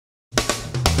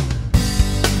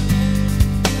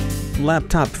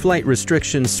Laptop flight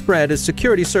restrictions spread as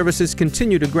security services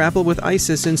continue to grapple with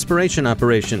ISIS inspiration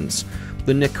operations.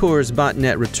 The Necurs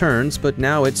botnet returns, but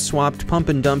now it's swapped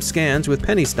pump-and-dump scans with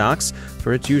penny stocks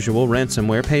for its usual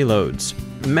ransomware payloads.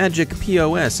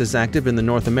 MajikPOS is active in the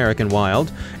North American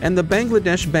wild, and the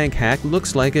Bangladesh bank hack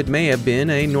looks like it may have been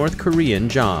a North Korean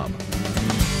job.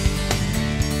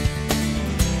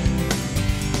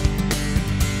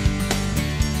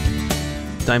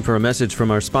 Time for a message from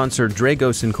our sponsor,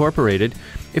 Dragos Incorporated.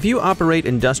 If you operate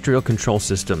industrial control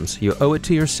systems, you owe it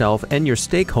to yourself and your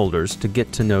stakeholders to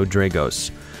get to know Dragos.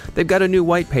 They've got a new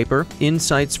white paper,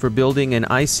 Insights for Building an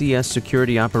ICS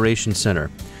Security Operations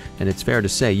Center, and it's fair to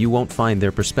say you won't find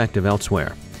their perspective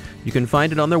elsewhere. You can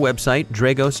find it on their website,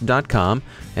 dragos.com,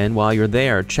 and while you're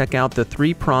there, check out the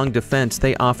three-pronged defense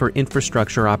they offer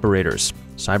infrastructure operators: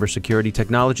 cybersecurity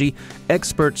technology,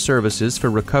 expert services for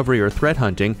recovery or threat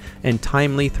hunting, and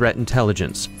timely threat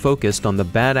intelligence, focused on the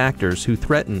bad actors who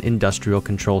threaten industrial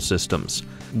control systems.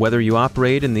 Whether you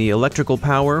operate in the electrical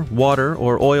power, water,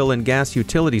 or oil and gas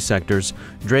utility sectors,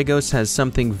 Dragos has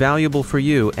something valuable for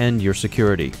you and your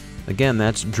security. Again,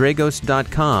 that's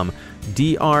dragos.com,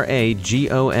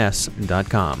 dragos.com,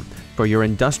 for your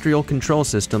industrial control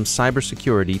system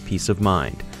cybersecurity peace of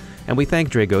mind. And we thank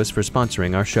Dragos for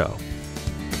sponsoring our show.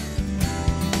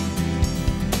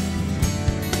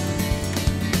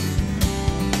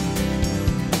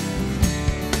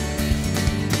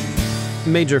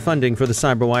 Major funding for the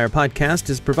CyberWire podcast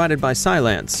is provided by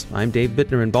Cylance. I'm Dave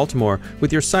Bittner in Baltimore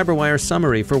with your CyberWire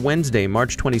summary for Wednesday,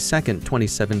 March 22,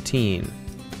 2017.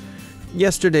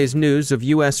 Yesterday's news of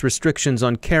U.S. restrictions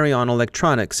on carry-on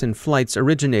electronics in flights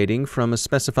originating from a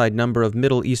specified number of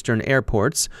Middle Eastern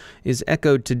airports is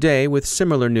echoed today with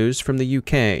similar news from the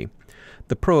UK.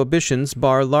 The prohibitions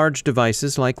bar large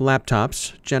devices like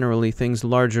laptops, generally things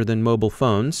larger than mobile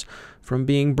phones, from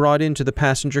being brought into the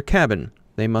passenger cabin.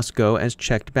 They must go as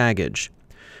checked baggage.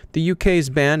 The UK's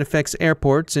ban affects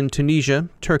airports in Tunisia,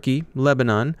 Turkey,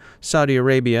 Lebanon, Saudi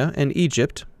Arabia, and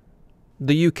Egypt.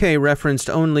 The UK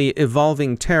referenced only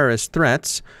evolving terrorist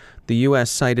threats. The US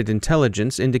cited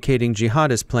intelligence indicating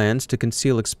jihadist plans to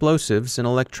conceal explosives in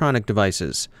electronic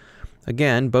devices.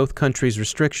 Again, both countries'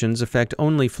 restrictions affect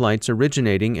only flights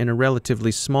originating in a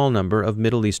relatively small number of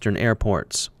Middle Eastern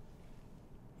airports.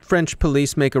 French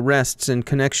police make arrests in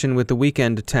connection with the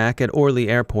weekend attack at Orly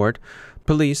Airport.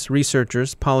 Police,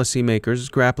 researchers, policymakers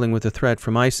grappling with the threat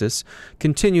from ISIS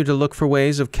continue to look for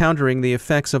ways of countering the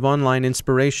effects of online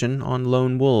inspiration on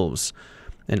lone wolves.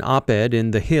 An op-ed in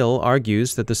The Hill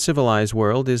argues that the civilized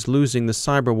world is losing the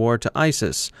cyber war to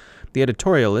ISIS. The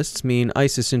editorialists mean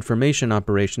ISIS information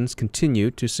operations continue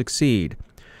to succeed,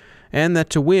 and that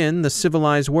to win, the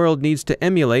civilized world needs to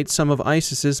emulate some of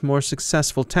ISIS's more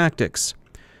successful tactics.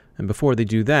 And before they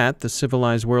do that, the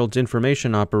civilized world's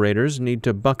information operators need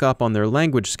to buck up on their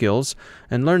language skills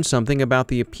and learn something about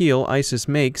the appeal ISIS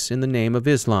makes in the name of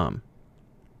Islam.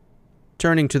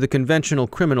 Turning to the conventional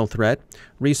criminal threat,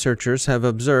 researchers have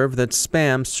observed that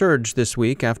spam surged this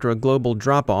week after a global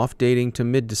drop-off dating to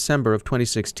mid-December of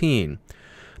 2016.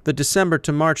 The December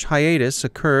to March hiatus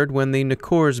occurred when the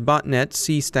Necurs botnet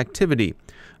ceased activity,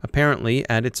 apparently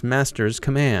at its master's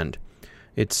command.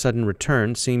 Its sudden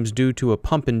return seems due to a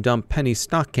pump-and-dump penny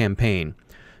stock campaign.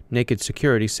 Naked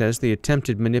Security says the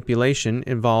attempted manipulation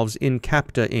involves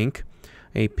Incapta Inc.,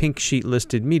 a pink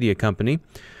sheet-listed media company,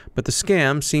 but the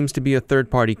scam seems to be a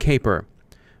third-party caper.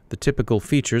 The typical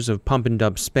features of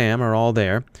pump-and-dump spam are all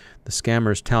there. The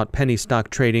scammers tout penny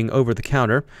stock trading over the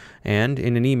counter, and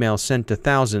in an email sent to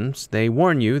thousands, they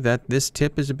warn you that this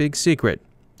tip is a big secret.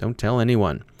 Don't tell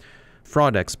anyone.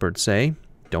 Fraud experts say,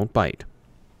 don't bite.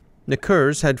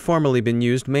 Necurs had formerly been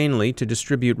used mainly to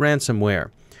distribute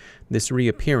ransomware. This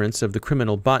reappearance of the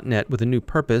criminal botnet with a new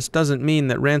purpose doesn't mean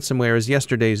that ransomware is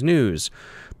yesterday's news.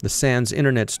 The SANS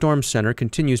Internet Storm Center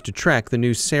continues to track the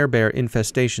new Cerbear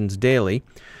infestations daily,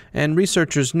 and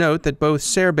researchers note that both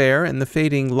Cerbear and the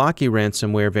fading Locky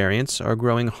ransomware variants are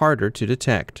growing harder to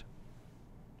detect.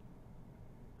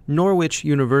 Norwich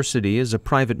University is a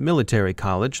private military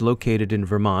college located in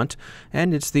Vermont,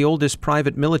 and it's the oldest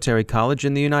private military college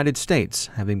in the United States,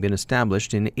 having been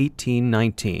established in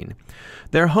 1819.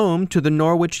 They're home to the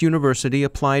Norwich University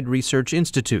Applied Research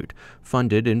Institute,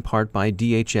 funded in part by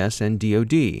DHS and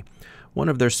DoD. One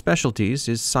of their specialties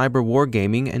is cyber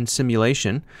wargaming and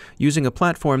simulation, using a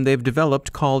platform they've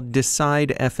developed called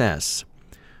DecideFS.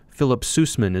 Philip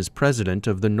Susmann is president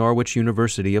of the Norwich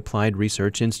University Applied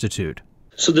Research Institute.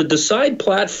 So the Decide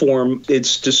platform,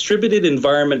 it's distributed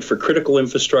environment for critical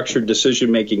infrastructure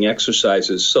decision-making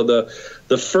exercises. So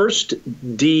the first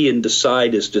D in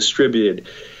Decide is distributed.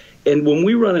 And when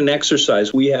we run an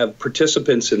exercise, we have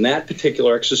participants in that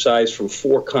particular exercise from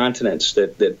 4 continents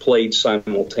that played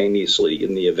simultaneously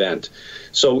in the event.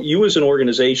 So you as an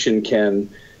organization can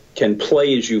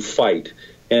play as you fight.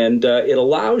 And it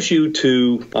allows you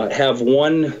to have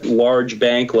one large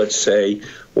bank, let's say,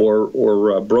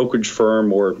 or a brokerage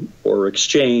firm or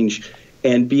exchange,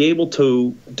 and be able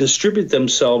to distribute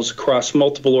themselves across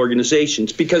multiple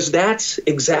organizations, because that's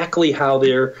exactly how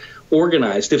they're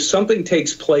organized. If something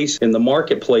takes place in the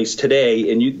marketplace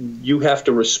today and you have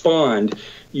to respond,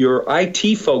 your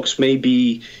IT folks may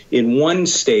be in one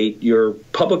state, your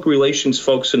public relations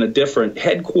folks in a different,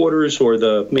 headquarters or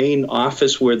the main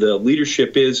office where the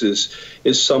leadership is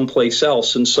someplace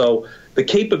else. And so the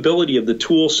capability of the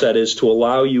tool set is to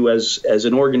allow you as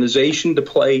an organization to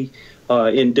play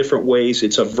in different ways.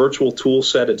 It's a virtual tool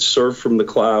set. It's served from the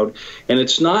cloud. And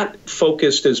it's not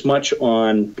focused as much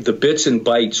on the bits and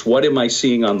bytes. What am I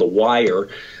seeing on the wire?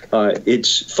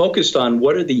 It's focused on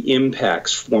what are the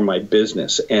impacts for my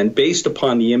business. And based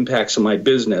upon the impacts of my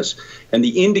business and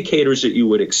the indicators that you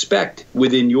would expect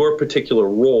within your particular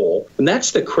role, and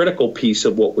that's the critical piece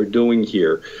of what we're doing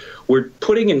here. We're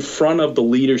putting in front of the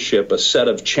leadership a set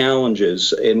of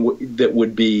challenges that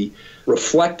would be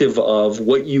reflective of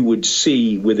what you would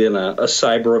see within a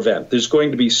cyber event. There's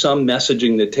going to be some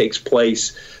messaging that takes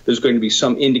place. There's going to be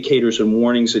some indicators and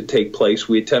warnings that take place.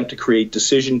 We attempt to create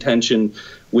decision tension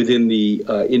within the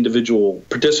individual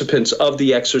participants of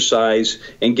the exercise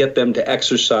and get them to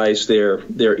exercise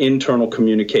their internal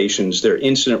communications, their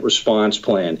incident response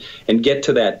plan, and get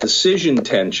to that decision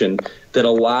tension that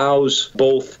allows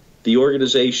both the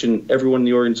organization, everyone in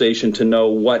the organization, to know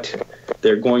what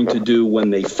they're going to do when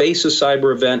they face a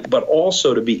cyber event, but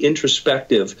also to be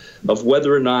introspective of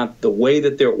whether or not the way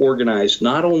that they're organized,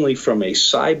 not only from a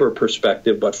cyber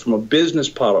perspective, but from a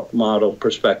business model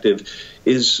perspective,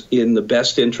 is in the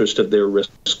best interest of their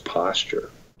risk posture.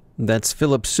 That's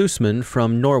Philip Susmann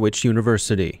from Norwich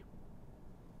University.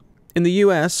 In the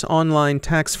U.S., online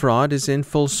tax fraud is in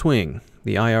full swing.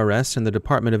 The IRS and the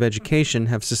Department of Education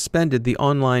have suspended the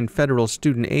online federal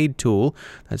student aid tool,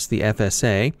 that's the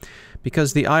FSA,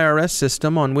 because the IRS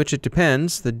system on which it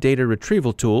depends, the data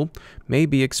retrieval tool, may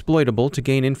be exploitable to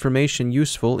gain information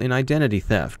useful in identity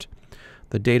theft.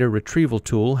 The data retrieval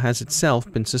tool has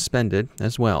itself been suspended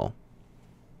as well.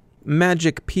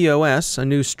 MajikPOS, a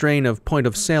new strain of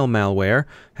point-of-sale malware,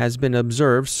 has been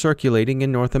observed circulating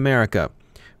in North America.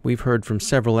 We've heard from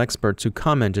several experts who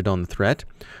commented on the threat.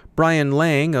 Brian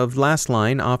Lang of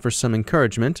Lastline offers some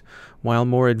encouragement. While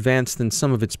more advanced than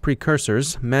some of its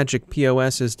precursors,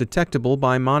 MajikPOS is detectable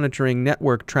by monitoring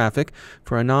network traffic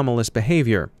for anomalous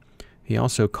behavior. He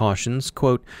also cautions,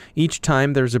 quote, each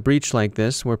time there's a breach like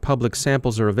this where public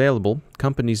samples are available,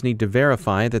 companies need to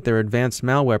verify that their advanced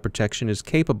malware protection is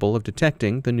capable of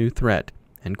detecting the new threat,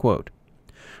 end quote.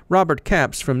 Robert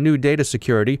Capps from New Data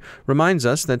Security reminds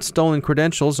us that stolen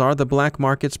credentials are the black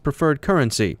market's preferred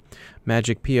currency.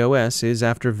 MajikPOS is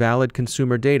after valid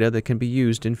consumer data that can be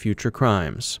used in future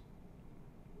crimes.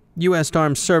 U.S.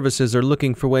 Armed Services are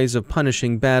looking for ways of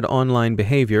punishing bad online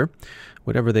behavior.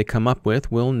 Whatever they come up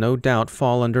with will no doubt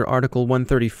fall under Article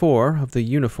 134 of the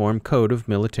Uniform Code of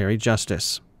Military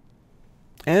Justice.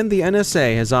 And the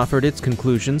NSA has offered its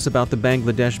conclusions about the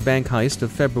Bangladesh bank heist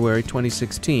of February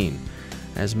 2016.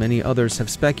 As many others have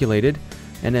speculated,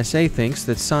 NSA thinks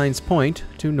that signs point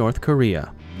to North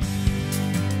Korea.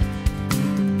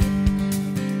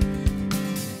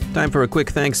 Time for a quick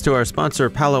thanks to our sponsor,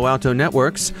 Palo Alto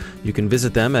Networks. You can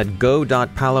visit them at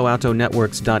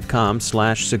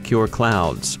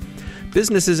go.paloaltonetworks.com/secureclouds.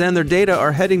 Businesses and their data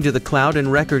are heading to the cloud in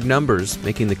record numbers,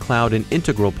 making the cloud an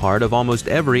integral part of almost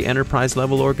every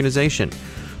enterprise-level organization.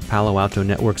 Palo Alto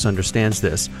Networks understands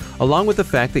this, along with the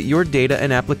fact that your data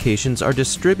and applications are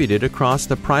distributed across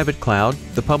the private cloud,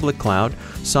 the public cloud,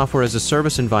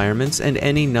 software-as-a-service environments, and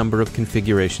any number of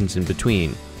configurations in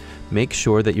between. Make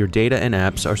sure that your data and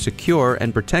apps are secure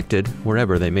and protected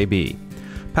wherever they may be.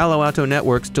 Palo Alto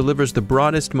Networks delivers the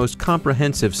broadest, most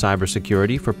comprehensive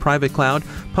cybersecurity for private cloud,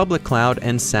 public cloud,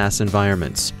 and SaaS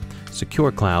environments.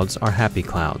 Secure clouds are happy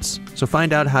clouds. So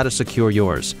find out how to secure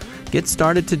yours. Get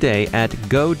started today at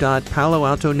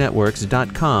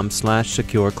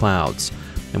go.paloaltonetworks.com/secureclouds.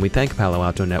 And we thank Palo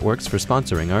Alto Networks for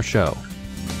sponsoring our show.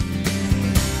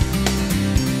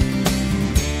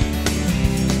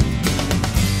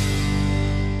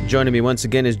 Joining me once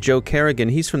again is Joe Carrigan.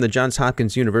 He's from the Johns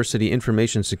Hopkins University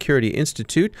Information Security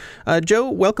Institute. Joe,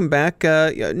 welcome back.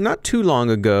 Not too long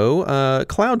ago,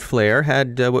 Cloudflare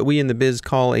had what we in the biz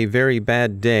call a very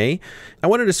bad day. I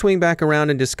wanted to swing back around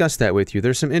and discuss that with you.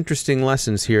 There's some interesting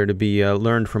lessons here to be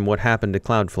learned from what happened to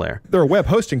Cloudflare. They're a web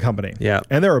hosting company. Yeah.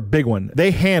 And they're a big one.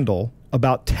 They handle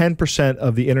about 10%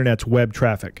 of the internet's web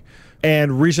traffic.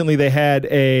 And recently they had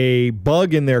a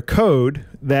bug in their code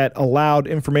that allowed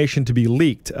information to be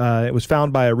leaked. It was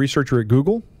found by a researcher at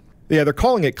Google. Yeah, they're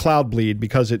calling it Cloudbleed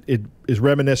because it is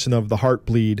reminiscent of the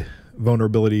Heartbleed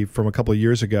vulnerability from a couple of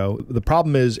years ago. The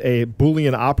problem is a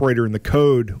Boolean operator in the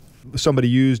code. Somebody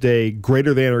used a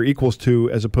greater than or equals to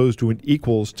as opposed to an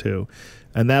equals to.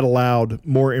 And that allowed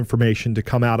more information to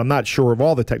come out. I'm not sure of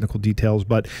all the technical details,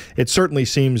 but it certainly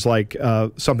seems like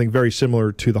something very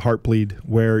similar to the Heartbleed,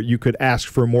 where you could ask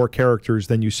for more characters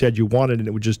than you said you wanted, and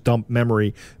it would just dump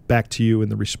memory back to you in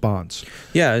the response.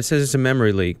 Yeah, it says it's a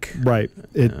memory leak. Right,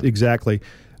 exactly.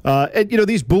 And, you know,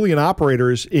 these Boolean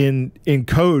operators in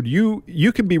code,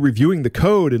 you can be reviewing the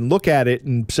code and look at it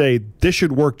and say, this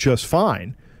should work just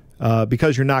fine,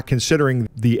 because you're not considering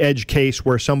the edge case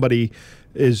where somebody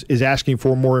is asking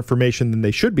for more information than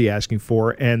they should be asking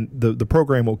for, and the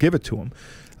program will give it to them.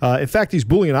 In fact, these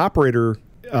Boolean operator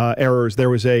errors, there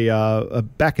was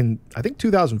back in, I think,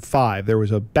 2005, there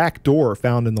was a backdoor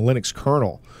found in the Linux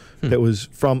kernel that was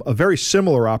from a very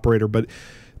similar operator, but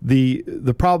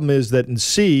the problem is that in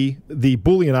C, the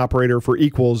Boolean operator for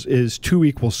equals is 2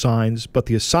 equal signs, but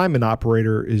the assignment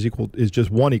operator is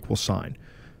just 1 equal sign.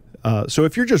 So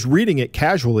if you're just reading it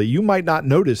casually, you might not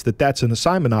notice that that's an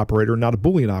assignment operator, not a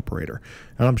Boolean operator.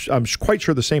 And I'm quite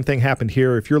sure the same thing happened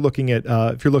here. If you're looking at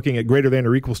greater than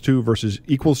or equals to versus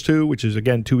equals to, which is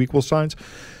again 2 equal signs,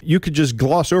 you could just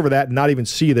gloss over that and not even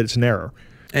see that it's an error.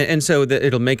 And so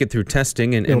it'll make it through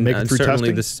testing, and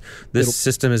certainly this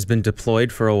system has been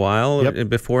deployed for a while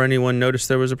before anyone noticed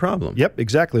there was a problem. Yep,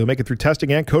 exactly. It'll make it through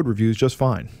testing and code reviews just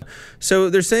fine. So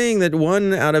they're saying that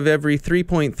 1 out of every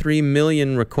 3.3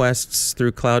 million requests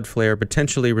through Cloudflare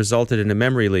potentially resulted in a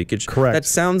memory leakage. Correct. That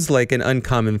sounds like an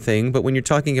uncommon thing, but when you're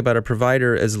talking about a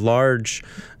provider as large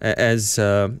as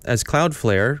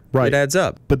Cloudflare, it adds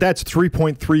up. But that's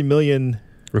 3.3 million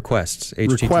requests,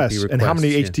 HTTP requests. And how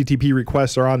many HTTP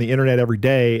requests are on the internet every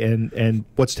day, and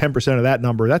what's 10% of that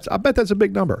number? I bet that's a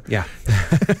big number. Yeah.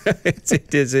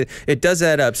 It does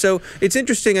add up. So it's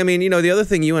interesting. I mean, you know, the other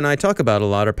thing you and I talk about a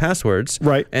lot are passwords.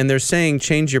 Right. And they're saying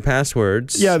change your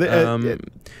passwords. Yeah.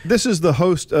 This is the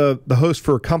host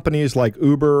for companies like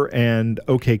Uber and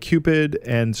OkCupid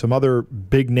and some other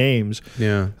big names.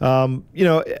 Yeah. You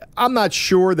know, I'm not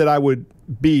sure that I wouldn't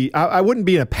be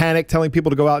in a panic telling people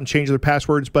to go out and change their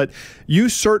passwords, but you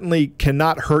certainly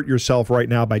cannot hurt yourself right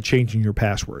now by changing your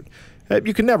password.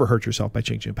 You can never hurt yourself by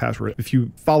changing a password. If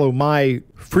you follow my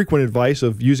frequent advice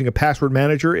of using a password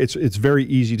manager, it's very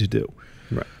easy to do.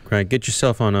 Right. Get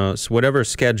yourself on whatever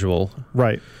schedule.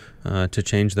 Right. To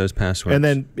change those passwords. And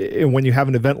then when you have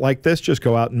an event like this, just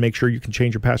go out and make sure you can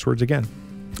change your passwords again.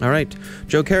 All right.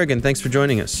 Joe Carrigan, thanks for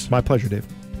joining us. My pleasure, Dave.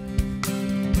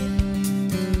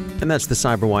 And that's the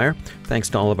CyberWire. Thanks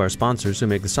to all of our sponsors who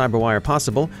make the CyberWire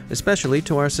possible, especially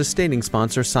to our sustaining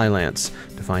sponsor, Cylance.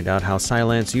 To find out how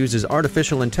Cylance uses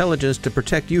artificial intelligence to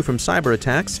protect you from cyber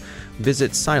attacks,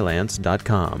 visit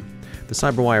Cylance.com. The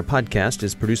CyberWire podcast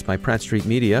is produced by Pratt Street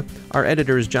Media. Our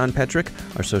editor is John Petrick.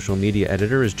 Our social media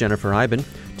editor is Jennifer Iben.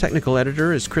 Technical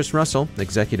editor is Chris Russell.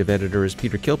 Executive editor is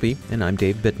Peter Kilpie. And I'm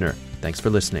Dave Bittner. Thanks for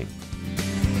listening.